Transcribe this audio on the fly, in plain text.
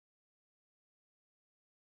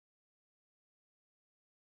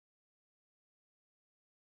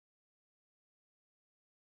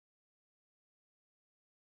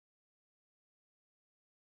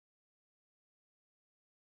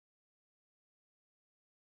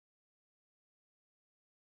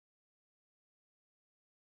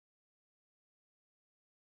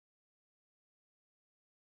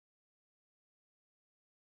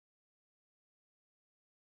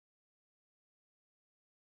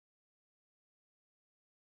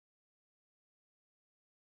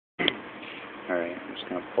Alright, I'm just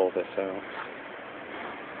gonna pull this out.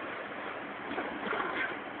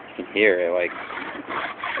 You can hear it, like,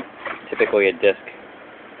 typically a disc,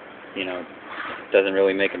 you know, doesn't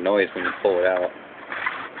really make a noise when you pull it out.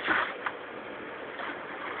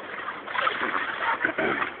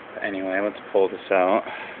 Anyway, let's pull this out.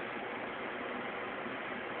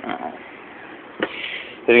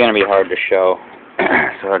 This is going to be hard to show,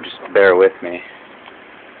 so just bear with me.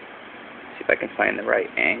 See if I can find the right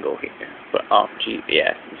angle here. But oh, gee,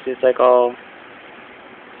 yeah, it's like all.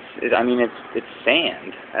 I mean, it's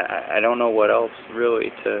sand. I don't know what else really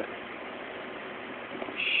to.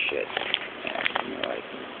 Oh, shit. Yeah, right.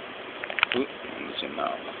 Oop, let me zoom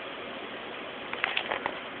out.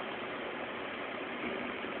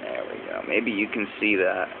 There we go. Maybe you can see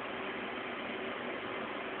that.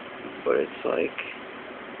 But it's like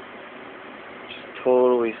just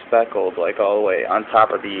totally speckled, like all the way on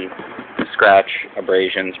top of the scratch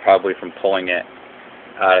abrasions, probably from pulling it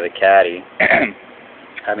out of the caddy.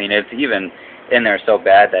 I mean, it's even in there so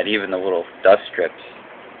bad that even the little dust strips,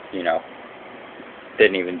 you know,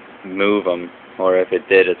 didn't even move them, or if it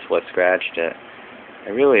did, it's what scratched it. I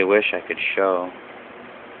really wish I could show.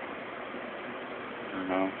 I don't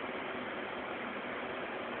know.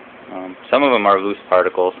 Some of them are loose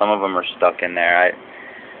particles, some of them are stuck in there.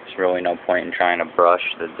 There's really no point in trying to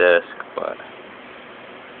brush the disc, but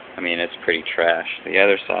I mean, it's pretty trash. The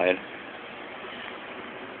other side,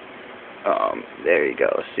 there you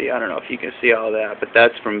go. See, I don't know if you can see all that, but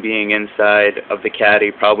that's from being inside of the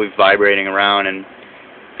caddy, probably vibrating around in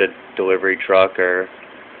the delivery truck or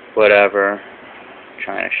whatever. I'm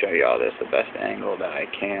trying to show you all this the best angle that I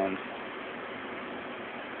can.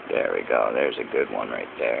 There we go. There's a good one right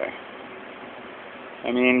there.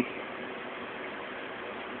 I mean,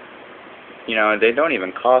 you know, they don't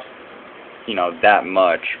even cost, you know, that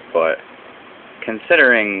much, but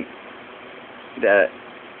considering that,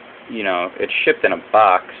 you know, it's shipped in a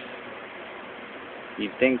box,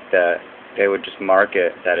 you'd think that they would just mark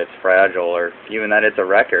it that it's fragile, or even that it's a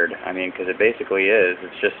record. I mean, because it basically is.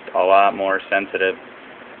 It's just a lot more sensitive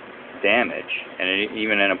damage, and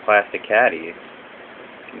even in a plastic caddy, it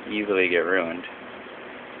can easily get ruined.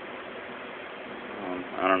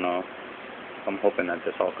 I don't know. I'm hoping that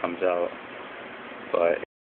this all comes out, but